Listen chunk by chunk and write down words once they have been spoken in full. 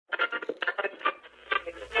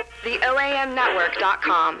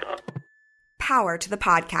TheOAMNetwork.com. Power to the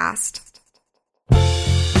podcast.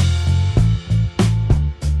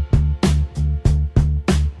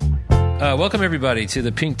 Welcome, everybody, to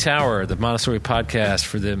the Pink Tower, the Montessori podcast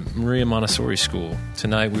for the Maria Montessori School.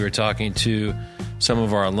 Tonight we are talking to some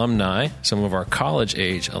of our alumni, some of our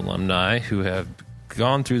college-age alumni who have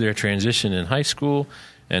gone through their transition in high school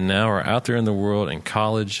and now are out there in the world in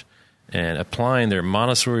college and applying their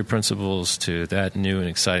Montessori principles to that new and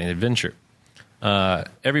exciting adventure.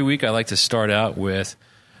 Every week I like to start out with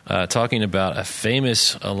talking about a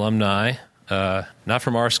famous alumni, not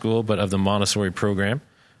from our school, but of the Montessori program.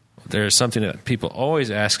 There's something that people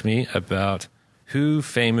always ask me about: who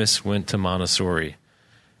famous went to Montessori?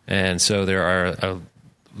 And so there are a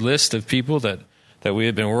list of people that we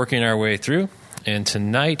have been working our way through. And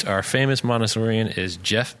tonight, our famous Montessorian is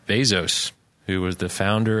Jeff Bezos, who was the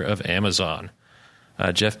founder of Amazon.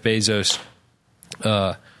 Jeff Bezos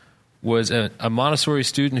was a Montessori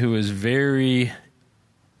student who was very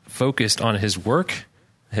focused on his work.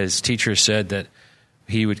 His teacher said that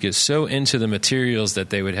he would get so into the materials that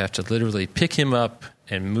they would have to literally pick him up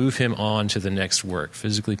and move him on to the next work,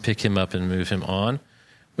 physically pick him up and move him on,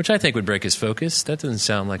 which I think would break his focus. That doesn't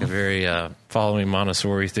sound like a very following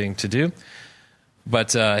Montessori thing to do.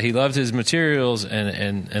 But he loved his materials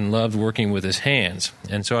and loved working with his hands.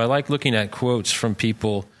 And so I like looking at quotes from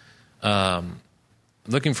people,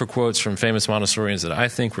 looking for quotes from famous Montessorians that I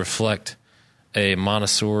think reflect a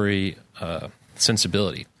Montessori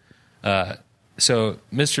sensibility. So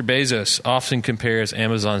Mr. Bezos often compares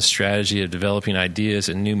Amazon's strategy of developing ideas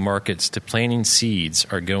in new markets to planting seeds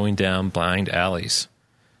or going down blind alleys.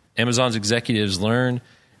 Amazon's executives learn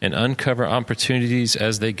and uncover opportunities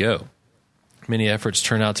as they go. Many efforts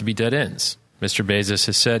turn out to be dead ends. Mr. Bezos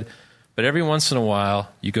has said, but every once in a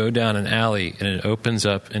while, you go down an alley and it opens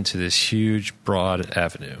up into this huge, broad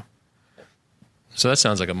avenue. So that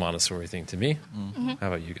sounds like a Montessori thing to me. Mm-hmm. How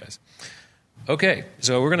about you guys? Okay,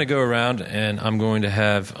 so we're going to go around and I'm going to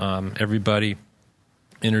have everybody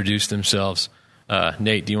introduce themselves.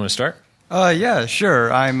 Nate, do you want to start? Yeah,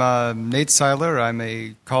 sure. I'm Nate Seiler. I'm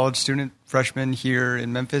a college student, freshman here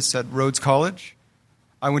in Memphis at Rhodes College.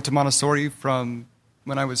 I went to Montessori from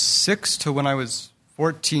when I was 6 to when I was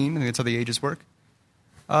 14. I think that's how the ages work.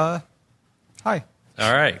 Hi. All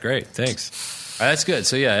right, great. Thanks. All right, that's good.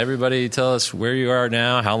 So, yeah, everybody tell us where you are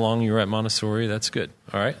now, how long you were at Montessori. That's good.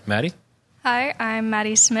 All right, Maddie? Hi, I'm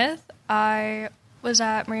Maddie Smith. I was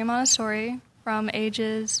at Maria Montessori from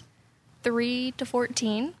ages 3 to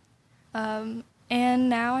 14. And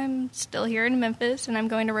now I'm still here in Memphis, and I'm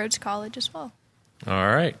going to Rhodes College as well. All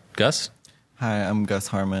right. Gus? Hi, I'm Gus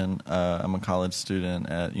Harmon. I'm a college student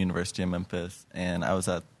at University of Memphis, and I was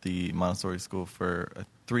at the Montessori school for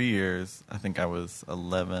 3 years. I think I was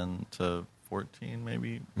 11 to 14,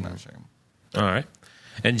 maybe. I'm not sure. All right.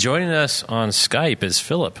 And joining us on Skype is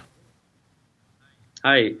Philip.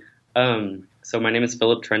 Hi. So my name is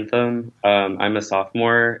Philip Trentham. I'm a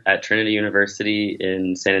sophomore at Trinity University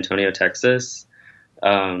in San Antonio, Texas.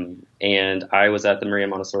 And I was at the Maria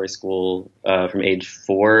Montessori School from age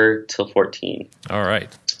 4 till 14. All right.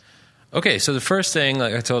 Okay, so the first thing,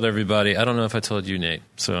 like I told everybody, I don't know if I told you, Nate,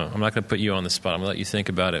 so I'm not going to put you on the spot. I'm going to let you think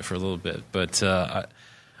about it for a little bit. But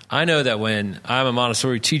I know that when I'm a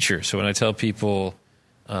Montessori teacher, so when I tell people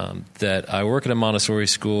that I work at a Montessori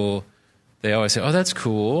school, they always say, oh, that's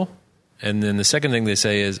cool. And then the second thing they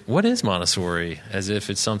say is, what is Montessori? As if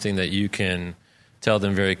it's something that you can tell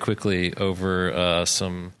them very quickly over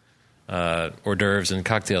some hors d'oeuvres and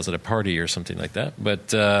cocktails at a party or something like that.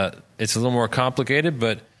 But it's a little more complicated,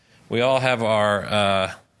 but we all have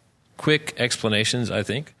our quick explanations, I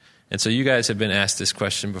think. And so you guys have been asked this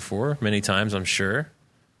question before many times, I'm sure.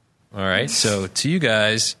 All right. So to you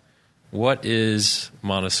guys, what is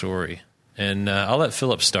Montessori? And I'll let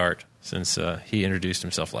Philip start since he introduced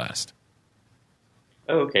himself last.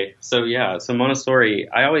 Oh, okay. So Montessori,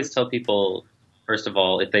 I always tell people, first of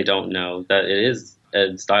all, if they don't know, that it is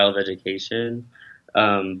a style of education,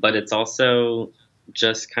 but it's also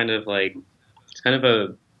just kind of a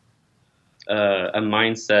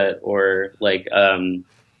mindset, or like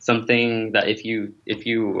something that if you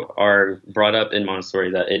are brought up in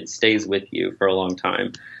Montessori, that it stays with you for a long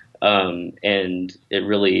time, and it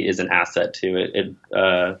really is an asset to it. It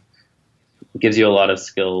gives you a lot of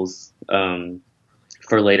skills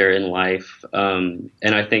for later in life. And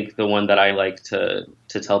I think the one that I like to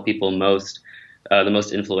tell people most, the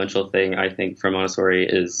most influential thing I think from Montessori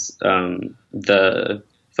is the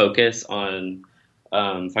focus on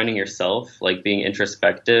finding yourself, like being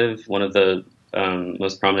introspective. One of the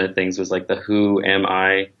most prominent things was like the who am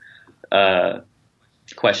I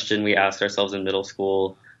question we asked ourselves in middle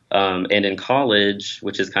school. And in college,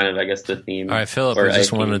 which is kind of, I guess, the theme. All right, Philip, I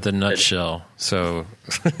just wanted the nutshell. So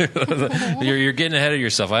you're getting ahead of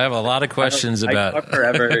yourself. I have a lot of questions about. I talk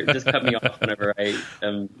forever. Just cut me off whenever I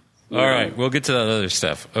am. All right, we'll get to that other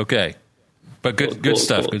stuff. Okay, but good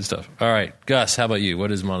stuff. Good stuff. All right, Gus, how about you?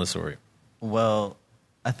 What is Montessori? Well,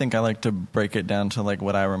 I think I like to break it down to like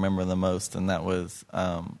what I remember the most, and that was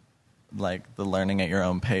like the learning at your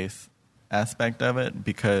own pace aspect of it,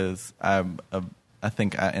 because I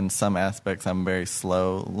think in some aspects I'm very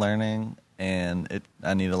slow learning, and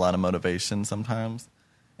I need a lot of motivation sometimes.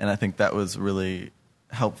 And I think that was really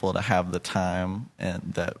helpful to have the time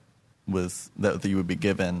and that you would be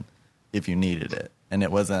given if you needed it. And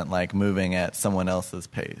it wasn't like moving at someone else's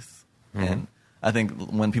pace. Mm-hmm. And I think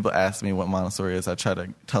when people ask me what Montessori is, I try to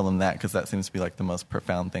tell them that, because that seems to be like the most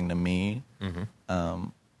profound thing to me. Mm-hmm.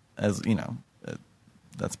 As you know,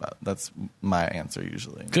 that's my answer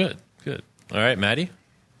usually. Good. All right, Maddie?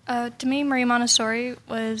 To me, Marie Montessori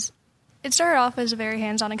it started off as a very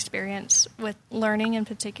hands-on experience with learning in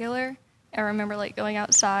particular. I remember like going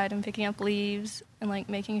outside and picking up leaves and like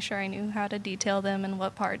making sure I knew how to detail them and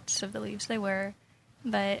what parts of the leaves they were.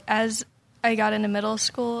 But as I got into middle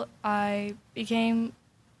school, I became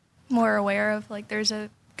more aware of like there's a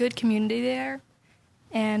good community there,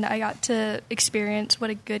 and I got to experience what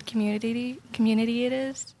a good community it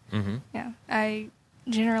is. Mm-hmm. Yeah, I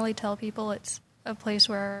generally tell people it's a place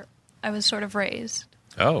where I was sort of raised.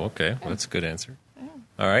 Oh, okay. Well, that's a good answer. Yeah.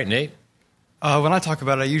 All right, Nate? When I talk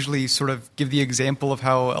about it, I usually sort of give the example of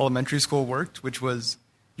how elementary school worked, which was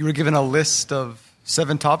you were given a list of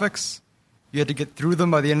 7 topics. You had to get through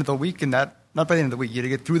them by the end of the week, and not by the end of the week. You had to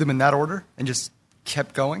get through them in that order and just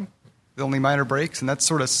kept going with only minor breaks, and that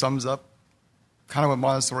sort of sums up kind of what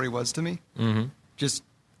Montessori was to me. Mm-hmm. Just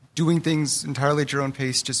doing things entirely at your own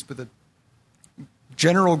pace, just with a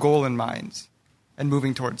general goal in mind and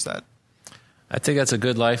moving towards that. I think that's a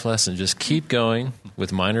good life lesson. Just keep going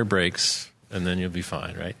with minor breaks, and then you'll be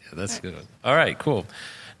fine, right? Yeah, that's a good one. All right, cool.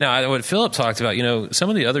 Now, what Philip talked about, some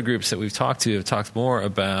of the other groups that we've talked to have talked more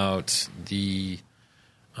about the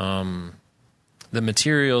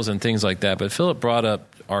materials and things like that. But Philip brought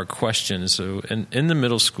up our questions. So in the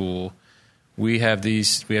middle school, we have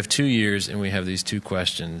 2 years, and we have these 2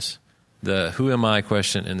 questions: the "Who am I?"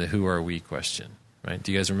 question and the "Who are we?" question. Right?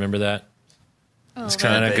 Do you guys remember that? Oh, it's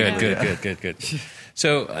kind of good.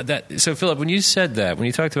 So Philip, when you said that, when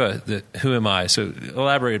you talked about the "Who am I?" so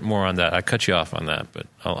elaborate more on that. I cut you off on that, but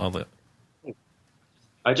I'll let.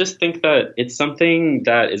 I just think that it's something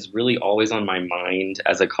that is really always on my mind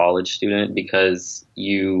as a college student, because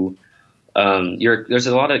there's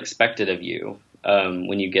a lot expected of you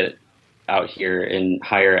when you get out here in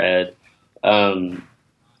higher ed,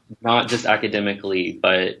 not just academically,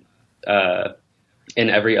 but in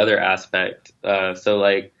every other aspect. So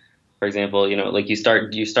like, for example, like you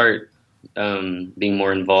start being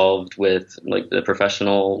more involved with like the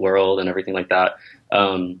professional world and everything like that.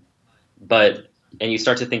 And you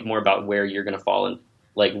start to think more about where you're going to fall in,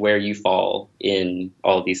 like where you fall in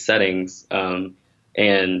all of these settings.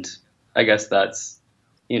 And I guess that's,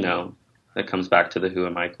 that comes back to the "Who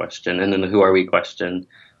am I?" question. And then the "Who are we?" question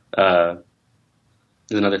is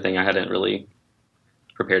another thing. I hadn't really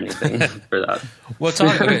prepared anything for that. Well,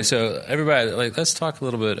 okay, so everybody, let's talk a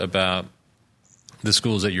little bit about the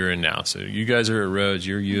schools that you're in now. So you guys are at Rhodes,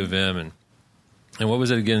 you're U of M, and what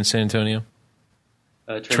was it again in San Antonio?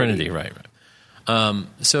 Trinity, right.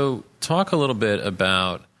 So talk a little bit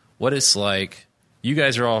about what it's like. You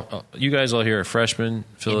guys all here are freshmen.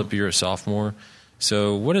 Philip, you're a sophomore.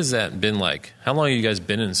 So what has that been like? How long have you guys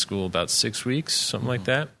been in school? About 6 weeks, something like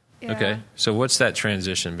that? Yeah. Okay. So what's that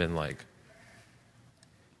transition been like?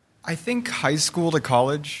 I think high school to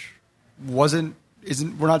college we're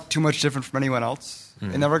not too much different from anyone else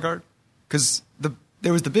in that regard, because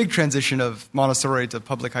there was the big transition of Montessori to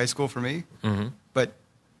public high school for me, but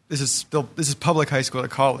this is public high school to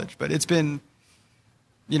college. But it's been,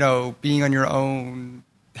 being on your own,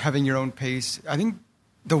 having your own pace. I think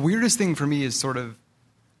the weirdest thing for me is sort of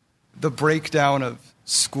the breakdown of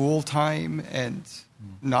school time and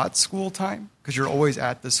not school time, because you're always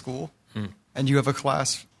at the school and you have a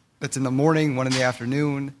class that's in the morning, one in the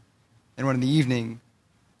afternoon, and one in the evening,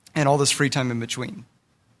 and all this free time in between.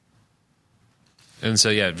 And so,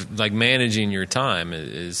 yeah, like managing your time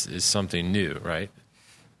is something new, right?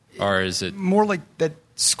 Or is it more like that?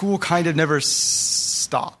 School kind of never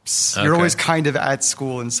stops. Okay. You're always kind of at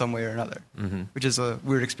school in some way or another, which is a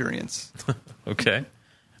weird experience. Okay.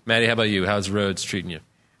 Maddie, how about you? How's Rhodes treating you?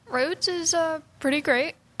 Rhodes is pretty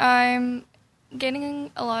great. I'm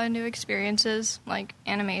getting a lot of new experiences, like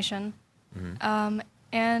animation.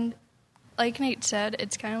 And like Nate said,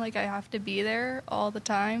 it's kind of like I have to be there all the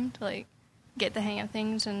time to like get the hang of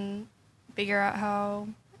things and figure out how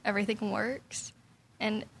everything works.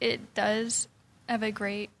 And it does have a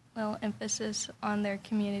great little emphasis on their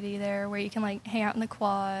community there, where you can like hang out in the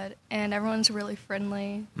quad and everyone's really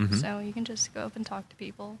friendly. Mm-hmm. So you can just go up and talk to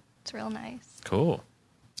people. It's real nice. Cool.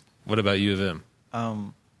 What about U of M?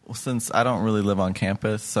 Well, since I don't really live on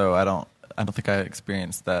campus, so I don't think I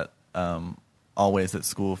experienced that always at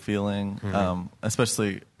school feeling,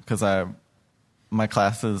 especially because my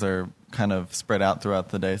classes are kind of spread out throughout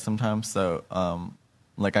the day sometimes. So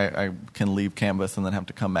like I can leave campus and then have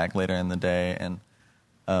to come back later in the day. And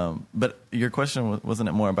but your question, wasn't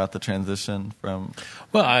it more about the transition from?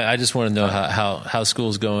 Well, I just want to know how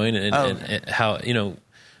school's going and how, you know.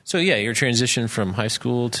 So yeah, your transition from high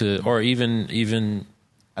school to, or even.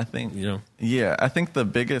 I think, you know. Yeah, I think the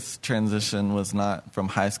biggest transition was not from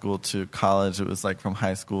high school to college. It was like from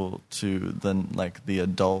high school to the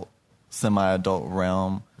adult, semi-adult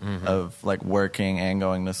realm of like working and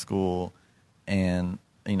going to school, and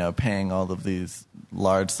you know, paying all of these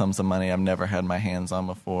large sums of money I've never had my hands on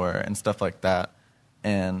before and stuff like that.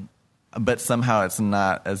 But somehow it's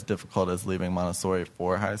not as difficult as leaving Montessori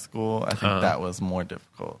for high school. I think that was more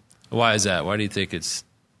difficult. Why is that? Why do you think it's?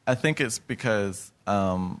 I think it's because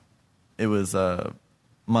it was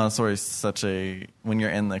Montessori is such a, when you're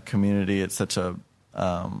in the community, it's such a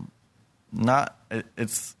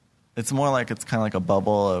it's more like it's kind of like a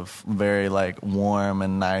bubble of very like warm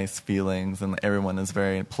and nice feelings, and everyone is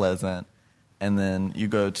very pleasant. And then you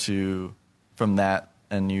go from that,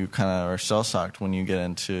 and you kind of are shell shocked when you get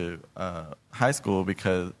into high school,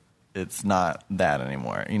 because it's not that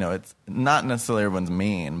anymore. You know, it's not necessarily everyone's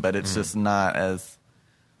mean, but it's just not as.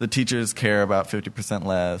 The teachers care about 50%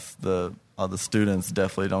 less. All the students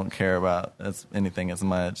definitely don't care about anything as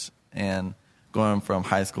much. And going from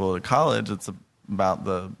high school to college, it's about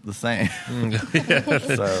the same. Yeah.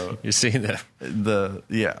 So you're seeing that.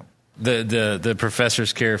 The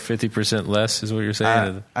professors care 50% less is what you're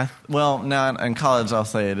saying. Well, now in college, I'll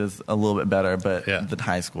say it is a little bit better, than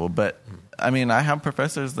high school. But I mean, I have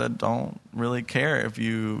professors that don't really care if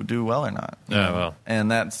you do well or not. Well, and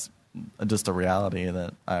that's just a reality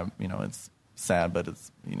that it's sad, but it's,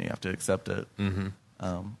 you have to accept it.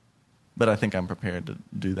 But I think I'm prepared to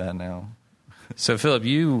do that now. So Philip,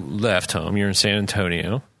 you left home. You're in San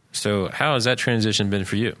Antonio. So how has that transition been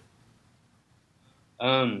for you?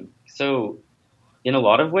 So in a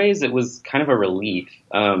lot of ways, it was kind of a relief.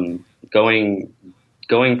 Going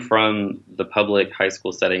from the public high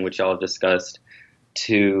school setting, which y'all have discussed,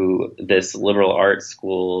 to this liberal arts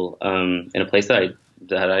school in a place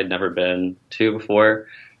that I'd never been to before,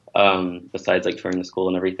 besides like touring the school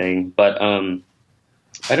and everything. But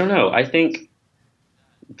I don't know. I think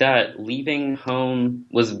that leaving home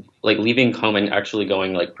and actually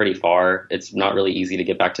going like pretty far. It's not really easy to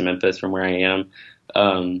get back to Memphis from where I am.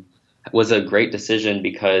 Was a great decision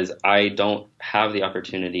because I don't have the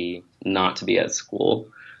opportunity not to be at school,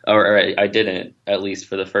 or I didn't, at least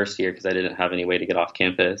for the first year, because I didn't have any way to get off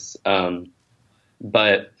campus.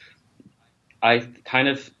 But I kind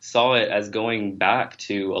of saw it as going back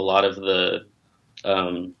to a lot of the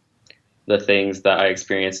things that I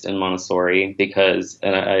experienced in Montessori, because,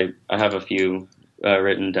 and I have a few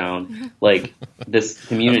written down, like this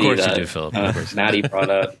community that Maddie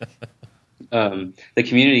brought up. The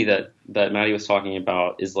community that Maddie was talking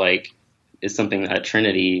about is something at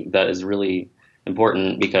Trinity that is really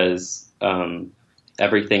important, because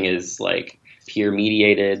everything is like peer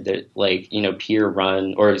mediated, that peer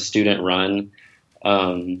run or student run,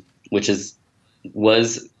 which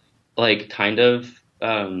was like kind of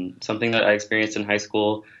something that I experienced in high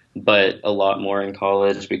school, but a lot more in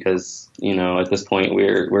college, because at this point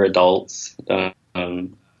we're adults.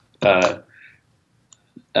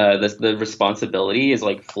 The responsibility is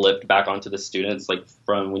like flipped back onto the students. Like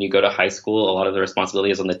from when you go to high school, a lot of the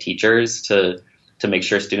responsibility is on the teachers to make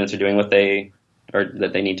sure students are doing what they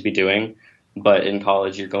need to be doing. But in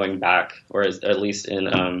college, you're going back, or at least in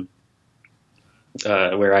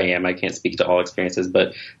where I am, I can't speak to all experiences,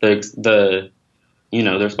 but the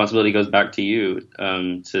responsibility goes back to you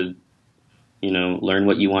to learn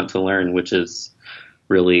what you want to learn, which is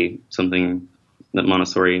really something that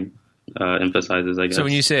Montessori emphasizes, I guess. So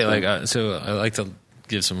when you say so I like to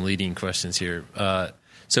give some leading questions here.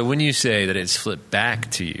 So when you say that it's flipped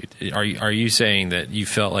back to you, are you saying that you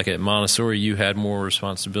felt like at Montessori you had more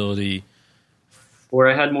responsibility, or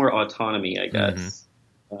I had more autonomy, I guess?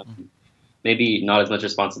 Maybe not as much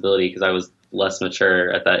responsibility, because I was less mature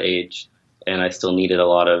at that age, and I still needed a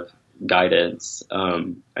lot of guidance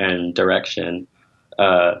and direction.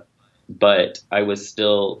 but I was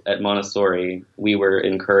still at Montessori. We were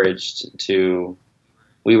encouraged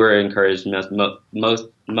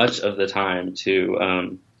much of the time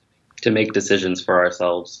to make decisions for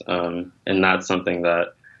ourselves, and that's something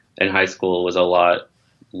that in high school was a lot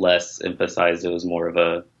less emphasized. It was more of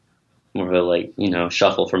a like,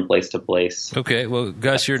 shuffle from place to place. Okay, well,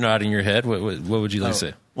 Gus, you're nodding your head. What would you like to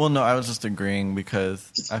say? Well, no, I was just agreeing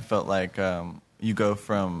because I felt like you go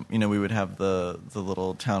from, we would have the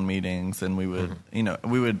little town meetings, and we would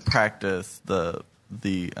we would practice the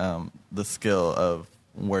skill of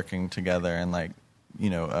working together, and like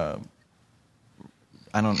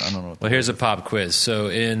I don't know. Well, here's a pop quiz. So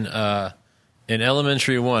in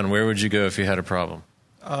elementary 1, where would you go if you had a problem?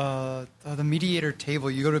 The mediator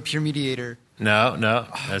table. You go to a peer mediator. No,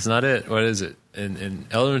 that's not it. What is it? In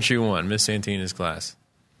elementary 1, Miss Santina's class.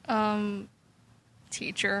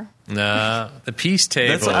 Teacher. No, the peace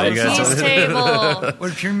table. Peace table.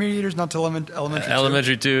 What, peer mediators not to elementary 2?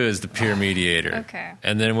 Elementary 2 is the peer mediator. Okay.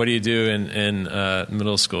 And then what do you do in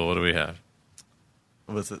middle school? What do we have?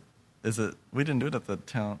 Is it? We didn't do it at the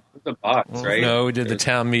town. The box, right? No, we did the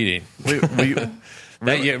town meeting. You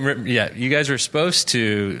guys were supposed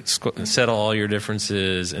to settle all your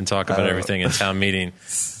differences and talk about everything in town meeting,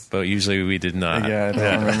 but usually we did not. Yeah, I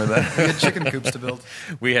don't remember that. We had chicken coops to build.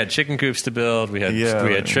 We had chicken coops to build. We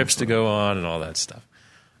had trips to go on and all that stuff.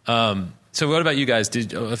 So what about you guys?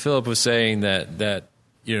 Philip was saying that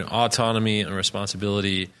autonomy and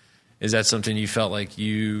responsibility. Is that something you felt like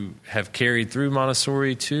you have carried through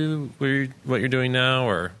Montessori to what you're doing now,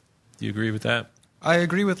 or do you agree with that? I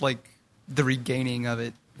agree with the regaining of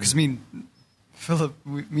it, because Philip,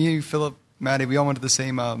 Maddie, we all went to the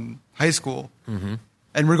same high school, and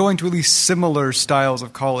we're going to at least similar styles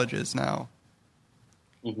of colleges now.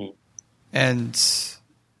 And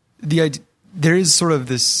there is sort of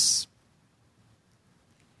this.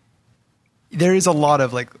 There is a lot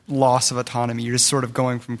of loss of autonomy. You're just sort of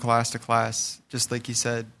going from class to class, just like you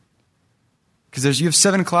said. Because you have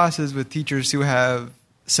 7 classes with teachers who have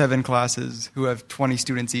 7 classes who have 20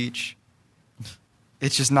 students each.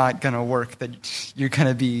 It's just not going to work that you're going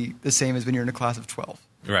to be the same as when you're in a class of 12.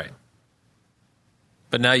 Right.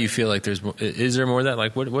 But now you feel like is there more of that?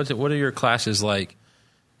 Like what are your classes like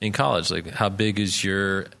in college? Like how big is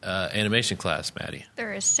your animation class, Maddie?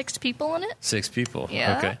 There is 6 people in it. 6 people.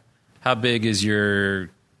 Yeah. Okay. How big is your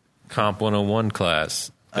Comp 101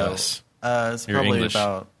 class, Gus? It's Your probably English.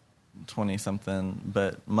 about 20-something,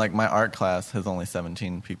 but my art class has only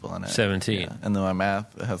 17 people in it. 17. Yeah. And then my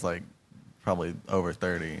math has probably over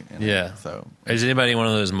 30 in it. So is anybody in one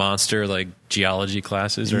of those monster geology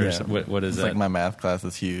classes, or what is it's that? my math class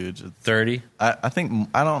is huge. It's 30? I think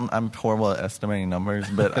I'm horrible at estimating numbers,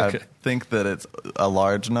 but Okay. I think that it's a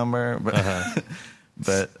large number, but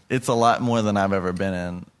but it's a lot more than I've ever been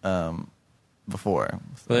in before. So.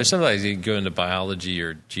 Well, there's sometimes you go into biology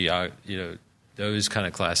or those kind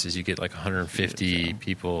of classes, you get 150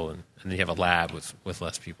 people, and then you have a lab with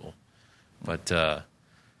less people. But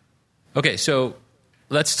okay, so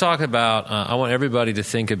let's talk about. I want everybody to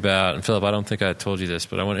think about, and Philip, I don't think I told you this,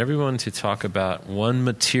 but I want everyone to talk about one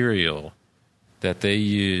material that they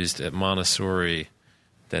used at Montessori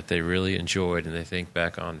that they really enjoyed and they think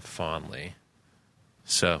back on fondly.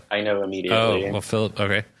 So I know immediately. Oh, well, Philip.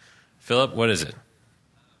 Okay, Philip, what is it?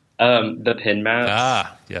 The pin maps.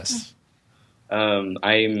 Ah, yes.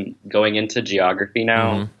 I'm going into geography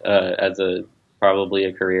now as probably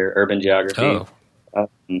a career, urban geography. Oh.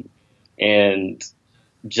 And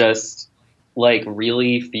just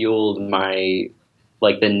really fueled my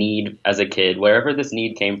the need as a kid, wherever this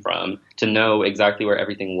need came from, to know exactly where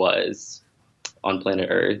everything was on planet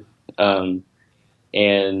Earth.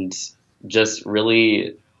 And just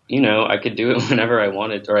really, I could do it whenever I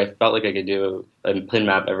wanted, or I felt like I could do a pin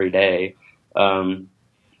map every day. And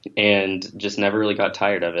just never really got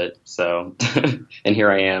tired of it. So, and here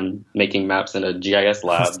I am making maps in a GIS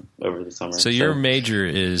lab over the summer. So your major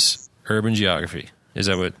is urban geography. Is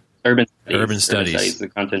that what? Urban studies. The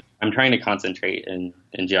content. I'm trying to concentrate in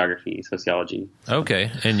geography, sociology.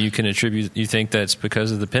 Okay, and you can attribute. You think that's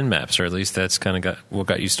because of the pin maps, or at least that's kind of what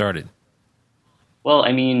got you started. Well,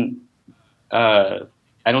 I mean, I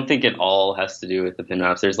don't think it all has to do with the pin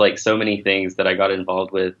maps. There's so many things that I got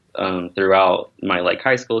involved with throughout my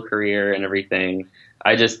high school career and everything.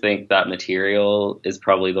 I just think that material is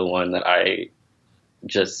probably the one that I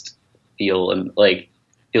just feel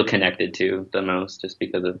connected to the most, just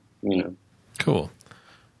because of Cool.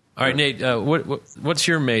 All right, Nate. What's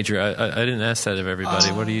your major? I didn't ask that of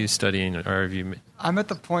everybody. What are you studying, or have you? I'm at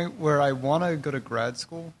the point where I want to go to grad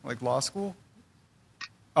school, law school.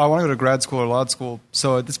 I want to go to grad school or law school.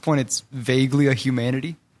 So at this point, it's vaguely a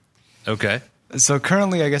humanity. Okay. So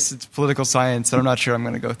currently, I guess it's political science, and I'm not sure I'm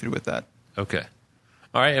going to go through with that. Okay.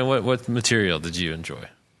 All right. And what material did you enjoy?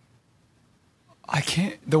 I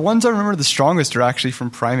can't. The ones I remember the strongest are actually from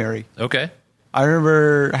primary. Okay. I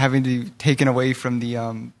remember having to be taken away from the.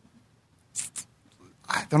 I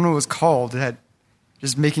don't know what it was called. It had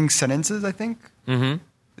just making sentences, I think. Mm-hmm.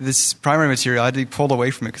 This primary material, I had to be pulled away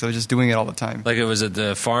from it because I was just doing it all the time. Like, was it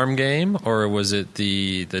the farm game, or was it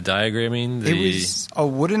the diagramming? It was a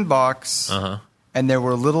wooden box, and there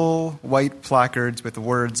were little white placards with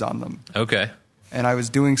words on them. Okay. And I was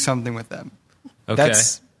doing something with them. Okay.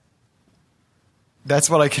 That's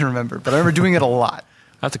what I can remember, but I remember doing it a lot.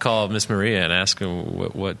 I have to call Miss Maria and ask her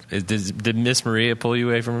what did Miss Maria pull you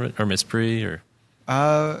away from it, or Miss Bree, or?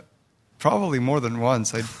 Probably more than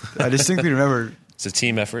once. I distinctly remember. It's a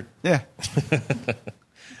team effort. Yeah.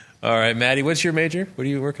 All right, Maddie, what's your major? What are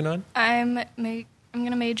you working on? I'm going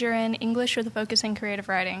to major in English with a focus in creative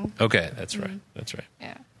writing. Okay, that's right. That's right.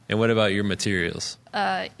 Yeah. And what about your materials?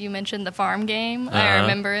 You mentioned the farm game. I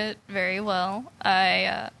remember it very well.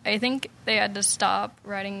 I think they had to stop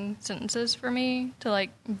writing sentences for me to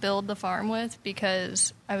like build the farm with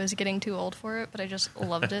because I was getting too old for it, but I just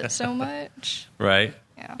loved it so much. Right.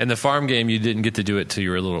 Yeah. And the farm game, you didn't get to do it till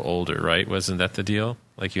you were a little older, right? Wasn't that the deal?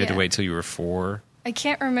 Like you had to Yeah. wait till you were 4? I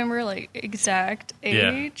can't remember like exact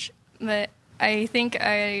age, but I think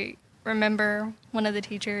I remember one of the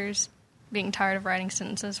teachers being tired of writing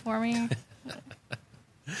sentences for me.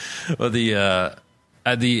 Well, we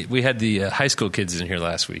had the high school kids in here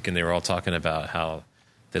last week, and they were all talking about how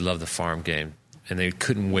they love the farm game, and they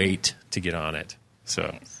couldn't wait to get on it. So,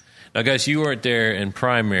 Nice. Now, guys, you weren't there in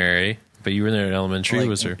primary, but you were there in elementary.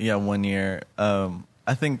 Was there? Yeah, 1 year.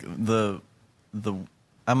 I think I'm an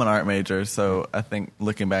art major, so I think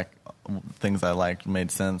looking back, things I liked made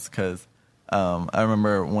sense because I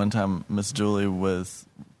remember one time Miss Julie was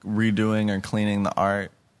redoing or cleaning the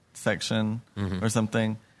art section or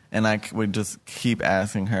something, and I would just keep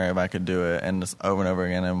asking her if I could do it, and just over and over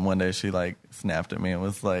again. And one day she like snapped at me and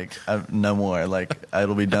was like, "No more! Like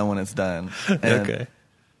it'll be done when it's done." And, Okay.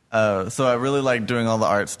 So I really liked doing all the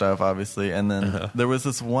art stuff, obviously, and then there was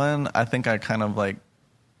this one. I think I kind of like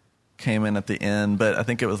came in at the end, but I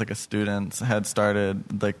think it was like a student had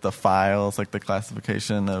started like the files, like the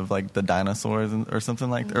classification of like the dinosaurs or something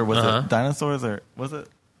like that. Or was it dinosaurs or was it?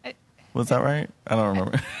 Was that right? I don't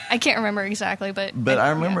remember. I can't remember exactly, but I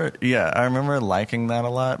remember, I remember liking that a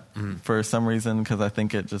lot for some reason because I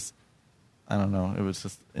think it just, I don't know, it was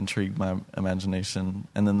just intrigued my imagination.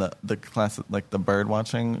 And then the class, like the bird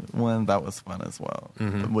watching one, that was fun as well.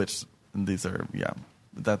 Which these are,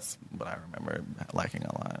 that's what I remember liking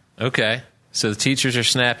a lot. Okay. So the teachers are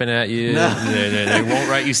snapping at you. No. They won't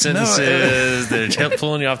write you sentences. They're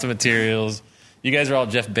pulling you off the materials. You guys are all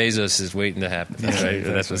Jeff Bezos is waiting to happen, right? Exactly.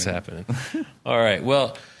 That's what's happening. All right.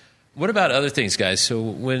 Well, what about other things, guys? So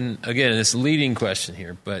again, this leading question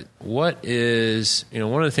here, but what is,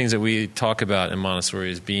 one of the things that we talk about in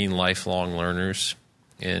Montessori is being lifelong learners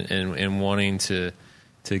and wanting to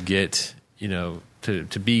get,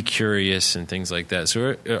 to be curious and things like that.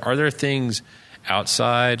 So are there things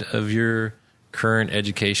outside of your current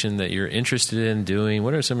education that you're interested in doing?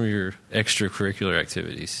 What are some of your extracurricular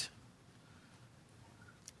activities?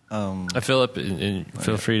 Philip, and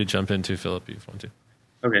feel free to jump in too, Philip, if you want to.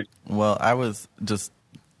 Okay. Well,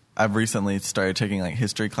 I've recently started taking like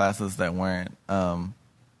history classes that weren't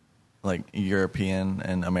like European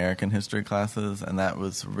and American history classes, and that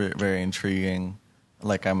was very intriguing.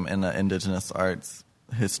 Like I'm in an indigenous arts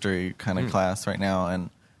history kind of class right now, and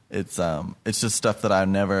it's just stuff that I've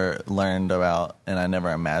never learned about and I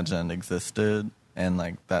never imagined existed, and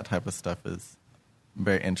like that type of stuff is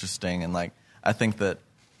very interesting. And like I think that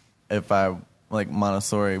if I like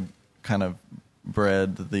Montessori kind of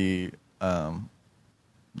bred the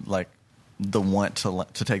like the want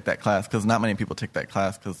to take that class, because not many people take that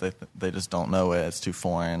class because they just don't know it, it's too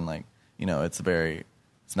foreign, like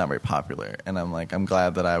it's not very popular. And I'm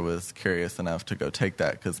glad that I was curious enough to go take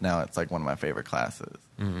that, because now it's like one of my favorite classes.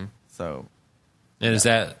 So and is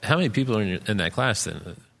that, how many people are in that class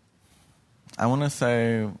then? I want to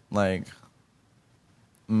say like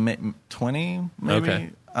 20 maybe.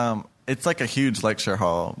 Okay. It's like a huge lecture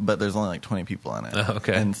hall, but there's only like 20 people in it.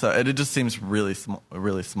 Okay. And so it just seems really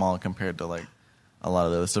small compared to like a lot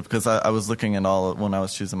of the other stuff. Because I was looking at when I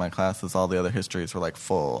was choosing my classes, all the other histories were like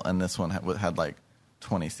full, and this one had like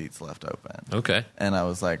 20 seats left open. Okay. And I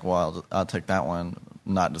was like, well, I'll take that one,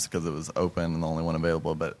 not just because it was open and the only one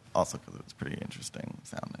available, but also because it was pretty interesting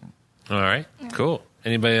sounding. All right. Cool.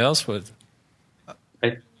 Anybody else?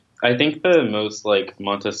 I think the most like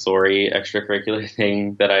Montessori extracurricular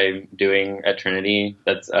thing that I'm doing at Trinity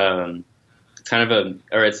that's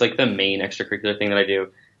it's like the main extracurricular thing that I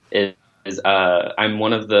do is I'm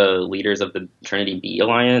one of the leaders of the Trinity Bee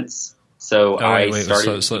Alliance. So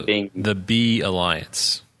keeping the Bee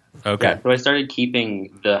Alliance. Okay. Yeah, so I started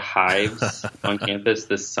keeping the hives on campus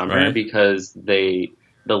this summer because the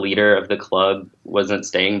leader of the club wasn't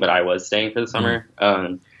staying, but I was staying for the summer.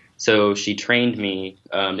 So she trained me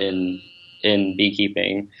in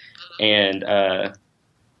beekeeping, and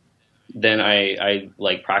then I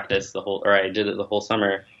like practiced I did it the whole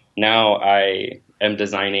summer. Now I am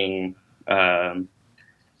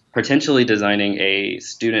potentially designing a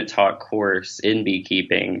student taught course in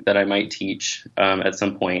beekeeping that I might teach at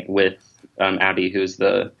some point with Abby, who's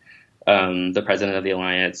the president of the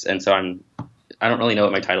alliance. And so I don't really know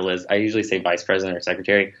what my title is. I usually say vice president or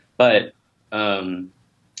secretary, but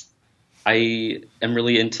I am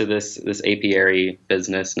really into this apiary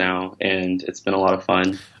business now, and it's been a lot of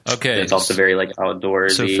fun. Okay, it's also very like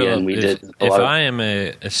outdoorsy. So Philip, if I am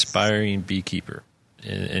a aspiring beekeeper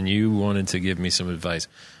and you wanted to give me some advice,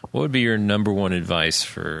 what would be your number one advice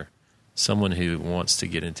for someone who wants to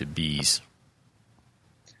get into bees?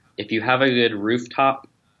 If you have a good rooftop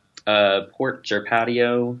porch or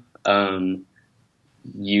patio,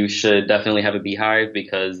 you should definitely have a beehive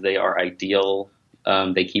because they are ideal.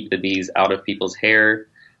 They keep the bees out of people's hair,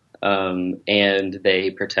 and they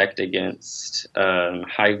protect against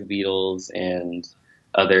hive beetles and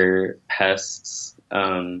other pests.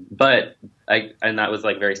 And that was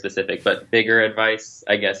like very specific, but bigger advice,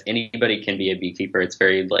 I guess anybody can be a beekeeper. It's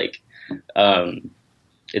very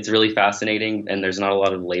it's really fascinating, and there's not a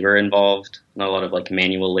lot of labor involved, not a lot of like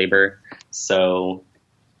manual labor. So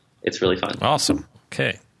it's really fun. Awesome.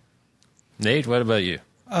 Okay. Nate, what about you?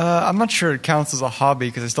 I'm not sure it counts as a hobby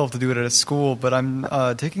because I still have to do it at a school, but I'm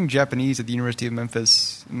taking Japanese at the University of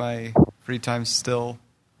Memphis in my free time still.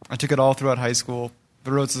 I took it all throughout high school,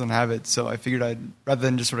 but Rhodes doesn't have it, so I figured rather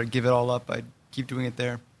than just sort of give it all up, I'd keep doing it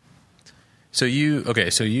there. So you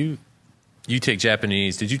take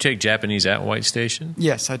Japanese. Did you take Japanese at White Station?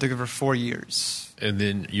 Yes, I took it for 4 years. And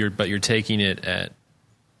then you're taking it at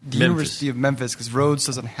the University of Memphis because Rhodes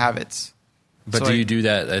doesn't have it. But do you do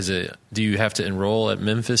that do you have to enroll at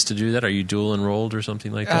Memphis to do that? Are you dual enrolled or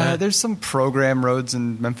something like that? There's some program Rhodes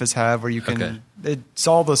and Memphis have where you can, it's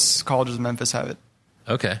all the colleges in Memphis have it.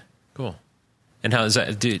 Okay, cool. And how is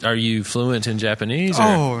that? Are you fluent in Japanese? Or?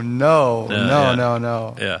 Oh, no.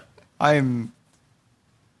 Yeah. I'm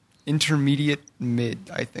intermediate mid,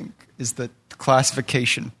 I think, is the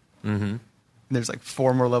classification. Mm-hmm. There's like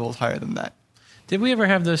 4 more levels higher than that. Did we ever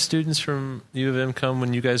have those students from U of M come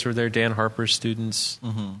when you guys were there? Dan Harper's students?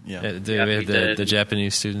 Mm-hmm. Yeah. We had the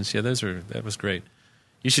Japanese students. Yeah, that was great.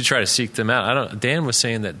 You should try to seek them out. Dan was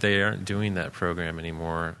saying that they aren't doing that program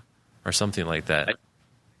anymore or something like that.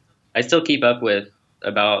 I still keep up with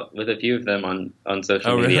a few of them on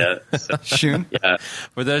social media. So, Shun? Yeah.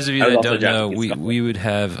 For those of you that don't know, we would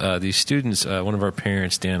have these students. One of our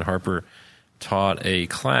parents, Dan Harper, taught a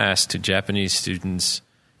class to Japanese students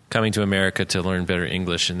coming to America to learn better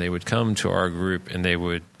English, and they would come to our group and they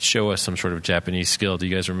would show us some sort of Japanese skill. Do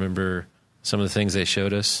you guys remember some of the things they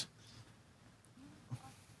showed us?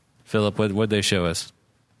 Philip, what did they show us?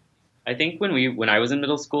 I think when I was in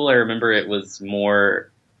middle school, I remember it was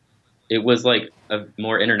like a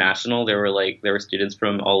more international. There were students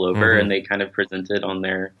from all over, and they kind of presented on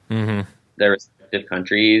their respective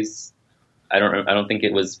countries. I don't think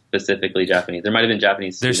it was specifically Japanese. There might have been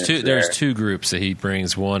Japanese students. There's two groups that he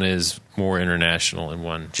brings. One is more international and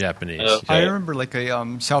one Japanese. Okay. I remember like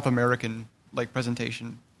a South American like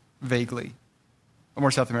presentation, vaguely, a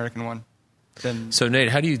more South American one. So Nate,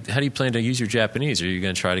 how do you plan to use your Japanese? Are you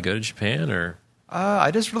going to try to go to Japan or?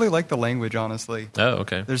 I just really like the language, honestly. Oh,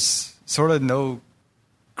 okay. There's sort of no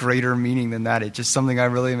greater meaning than that. It's just something I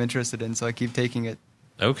really am interested in, so I keep taking it.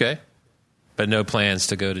 Okay, but no plans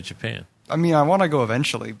to go to Japan. I mean, I want to go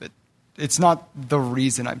eventually, but it's not the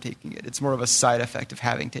reason I'm taking it. It's more of a side effect of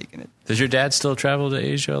having taken it. Does your dad still travel to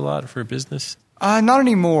Asia a lot for business? Not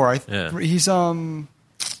anymore. He's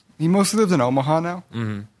he mostly lives in Omaha now.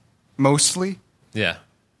 Mm-hmm. Mostly. Yeah.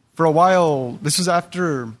 For a while, this was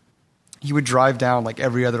after he would drive down like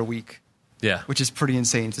every other week. Yeah. Which is pretty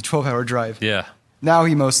insane. It's a 12-hour drive. Yeah. Now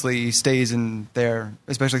he mostly stays in there,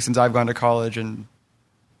 especially since I've gone to college and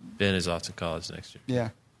Ben is off to college next year. Yeah.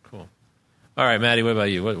 Cool. All right, Maddie, what about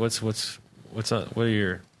you? What are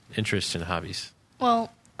your interests and hobbies?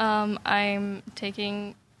 Well, I'm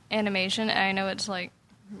taking animation. I know it's like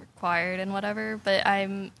required and whatever, but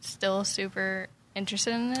I'm still super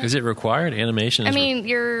interested in it. Is it required? Animation? I mean,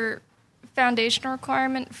 you're foundational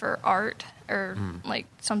requirement for art or like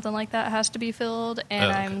something like that has to be filled,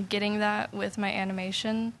 and I'm getting that with my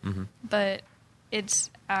animation. But it's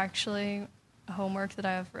actually homework that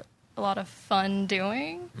I have a lot of fun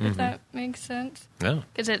doing, if that makes sense. No.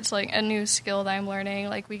 Because it's like a new skill that I'm learning.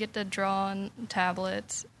 Like, we get to draw on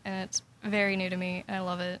tablets, and it's very new to me, and I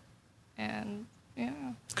love it. And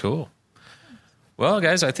yeah. Cool. Well,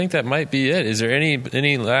 guys, I think that might be it. Is there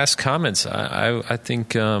any last comments? I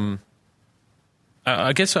think I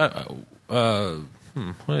guess what do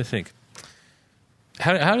I think?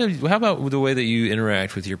 How about the way that you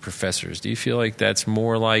interact with your professors? Do you feel like that's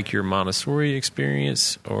more like your Montessori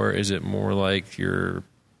experience, or is it more like your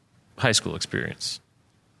high school experience?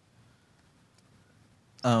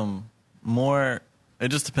 More. It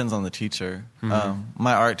just depends on the teacher.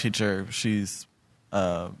 My art teacher, she's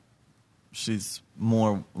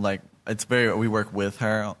more like, we work with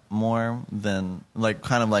her more than like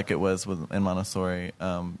kind of like it was in Montessori.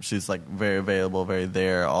 She's like very available, very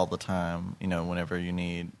there all the time, whenever you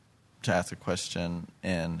need to ask a question,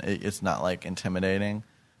 and it's not like intimidating.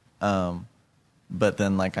 But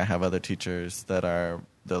then like I have other teachers they're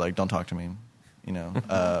like, don't talk to me,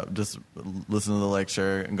 just listen to the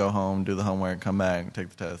lecture and go home, do the homework, come back, take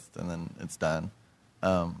the test, and then it's done.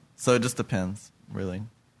 So it just depends, really.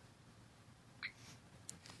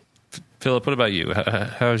 Philip, what about you?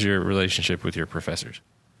 How's your relationship with your professors?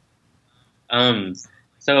 So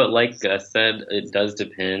like Gus said, it does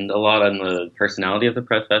depend a lot on the personality of the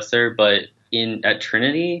professor, but at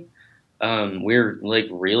Trinity, we're like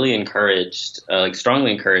really encouraged, like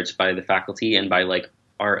strongly encouraged by the faculty and by like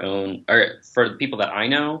our own, or for the people that I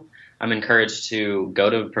know, I'm encouraged to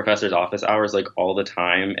go to professors' office hours like all the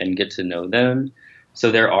time and get to know them. So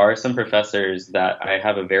there are some professors that I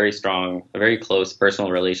have a very close personal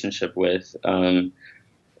relationship with, and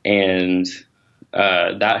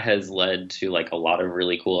that has led to like a lot of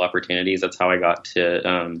really cool opportunities. That's how I got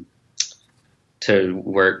to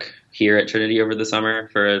work here at Trinity over the summer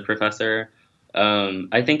for a professor.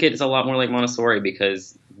 I think it's a lot more like Montessori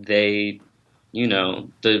because the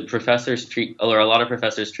professors a lot of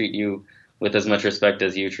professors treat you with as much respect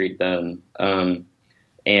as you treat them.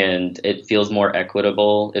 And it feels more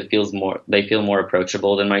equitable. They feel more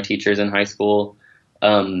approachable than my teachers in high school.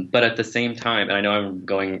 But at the same time, and I know I'm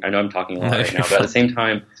talking a lot right now, but at the same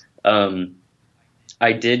time,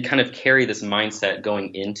 I did kind of carry this mindset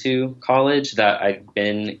going into college that I've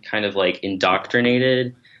been kind of like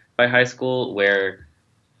indoctrinated by high school, where,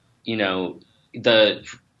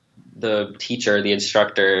 the teacher, the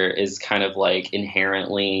instructor is kind of like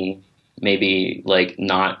inherently maybe like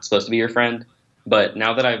not supposed to be your friend. But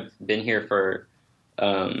now that I've been here for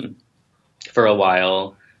a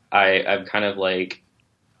while, I've kind of like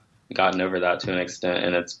gotten over that to an extent,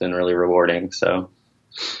 and it's been really rewarding. So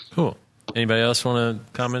cool. Anybody else want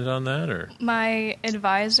to comment on that? Or my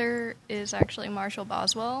advisor is actually Marshall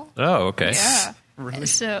Boswell. Oh, okay. Yeah. Really?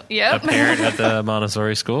 So, yep. A parent at the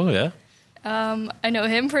Montessori school, yeah. I know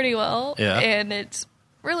him pretty well. Yeah. And it's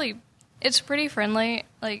pretty friendly.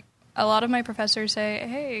 Like, a lot of my professors say,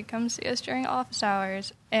 hey, come see us during office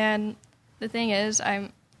hours. And the thing is,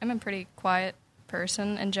 I'm a pretty quiet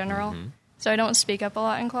person in general, so I don't speak up a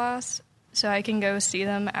lot in class. So I can go see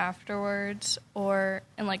them afterwards, or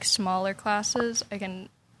in like smaller classes, I can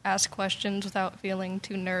ask questions without feeling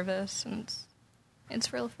too nervous, and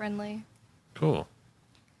it's real friendly. Cool.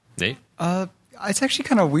 Nate? It's actually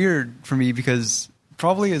kind of weird for me because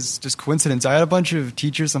probably is just coincidence. I had a bunch of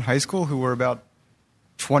teachers in high school who were about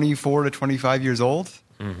 24 to 25 years old.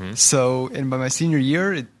 So, and by my senior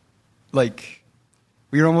year, we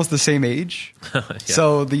were almost the same age. Yeah.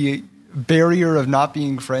 So the barrier of not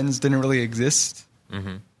being friends didn't really exist.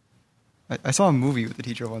 I saw a movie with the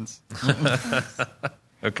teacher once.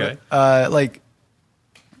 Okay. But,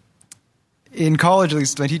 in college, at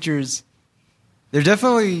least, my teachers, they're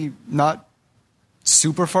definitely not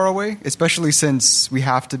super far away, especially since we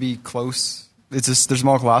have to be close. It's just, they're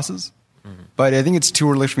small classes. But I think it's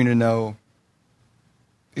too early for me to know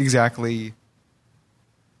exactly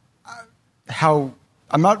how.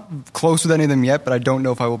 I'm not close with any of them yet, but I don't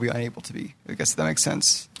know if I will be unable to be. I guess that makes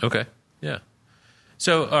sense. Okay. Yeah.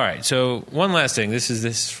 So, all right. So, one last thing. This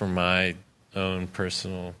is from my own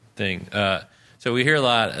personal thing. So, we hear a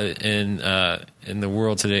lot in the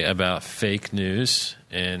world today about fake news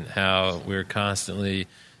and how we're constantly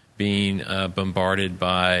being bombarded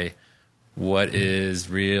by what is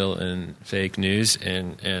real and fake news.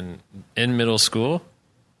 And in middle school,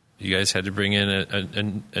 you guys had to bring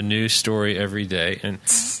in a new story every day.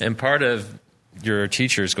 And part of your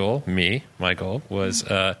teacher's goal, my goal, was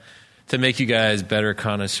to make you guys better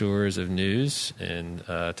connoisseurs of news and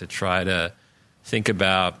to try to think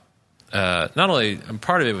about not only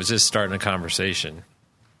part of it was just starting a conversation.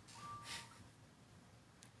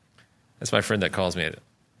 That's my friend that calls me at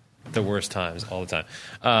the worst times all the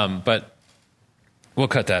time. But we'll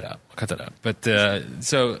cut that out. But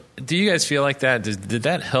so do you guys feel like that? Did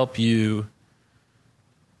that help you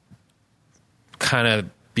kind of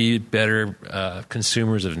be better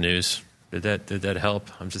consumers of news? Did that help?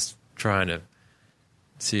 I'm just trying to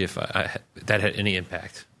see if that had any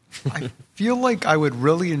impact. I feel like I would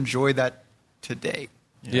really enjoy that today.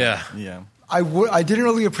 Yeah. I didn't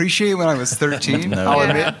really appreciate it when I was 13. No. I'll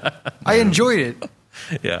admit. I enjoyed it.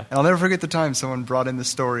 Yeah. And I'll never forget the time someone brought in the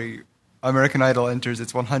story, American Idol enters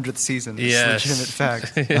its 100th season. It's Yes. legitimate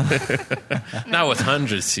fact. Not with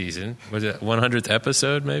 100th season. Was it 100th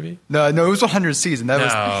episode, maybe? No, it was 100th season.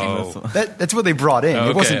 That's what they brought in. Okay.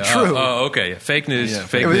 It wasn't true. Okay. Fake news. Yeah.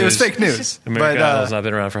 Fake It news. was fake news. American but, Idol's not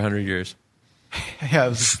been around for 100 years.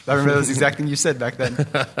 Yeah, I remember that was the exact thing you said back then.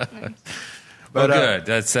 Well, But,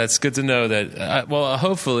 good. That's good to know that.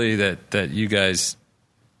 Hopefully that you guys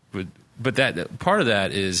would. But that part of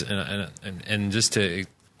that is, and just to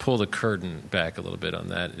pull the curtain back a little bit on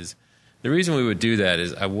that is, the reason we would do that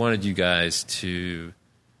is I wanted you guys to.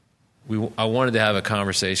 I wanted to have a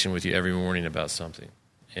conversation with you every morning about something,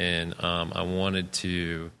 and I wanted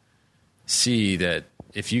to see that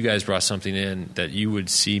if you guys brought something in, that you would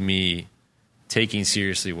see me taking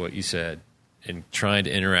seriously what you said and trying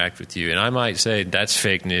to interact with you. And I might say, that's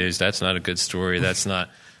fake news. That's not a good story. That's not.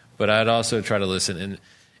 But I'd also try to listen.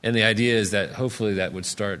 And the idea is that hopefully that would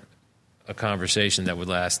start a conversation that would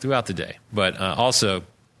last throughout the day. But also,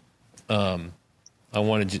 I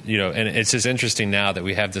wanted, and it's just interesting now that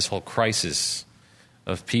we have this whole crisis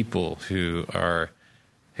of people who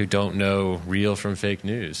don't know real from fake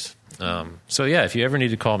news. So yeah, if you ever need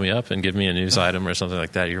to call me up and give me a news item or something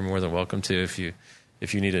like that, you're more than welcome to. If you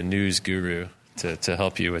need a news guru to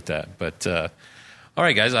help you with that. But all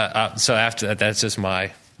right, guys. So after that, that's just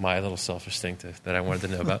my little selfish thing that I wanted to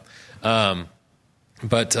know about.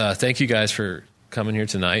 But thank you guys for coming here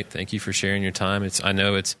tonight. Thank you for sharing your time. I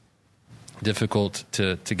know it's difficult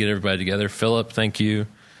to get everybody together. Philip, thank you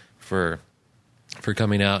for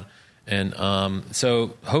coming out. And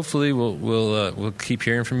so hopefully we'll keep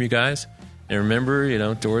hearing from you guys. And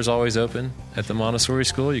remember, doors always open at the Montessori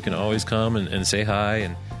school. You can always come and say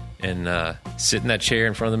hi and sit in that chair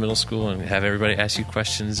in front of the middle school and have everybody ask you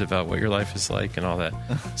questions about what your life is like and all that.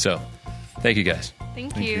 So thank you guys.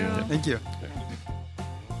 Thank you. Thank you.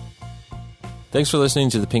 Thanks for listening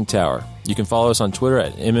to The Pink Tower. You can follow us on Twitter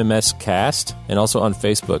at MMScast and also on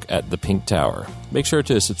Facebook at The Pink Tower. Make sure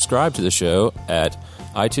to subscribe to the show at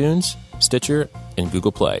iTunes, Stitcher, and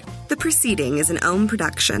Google Play. The preceding is an OM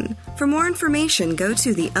production. For more information, go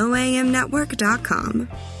to theoamnetwork.com.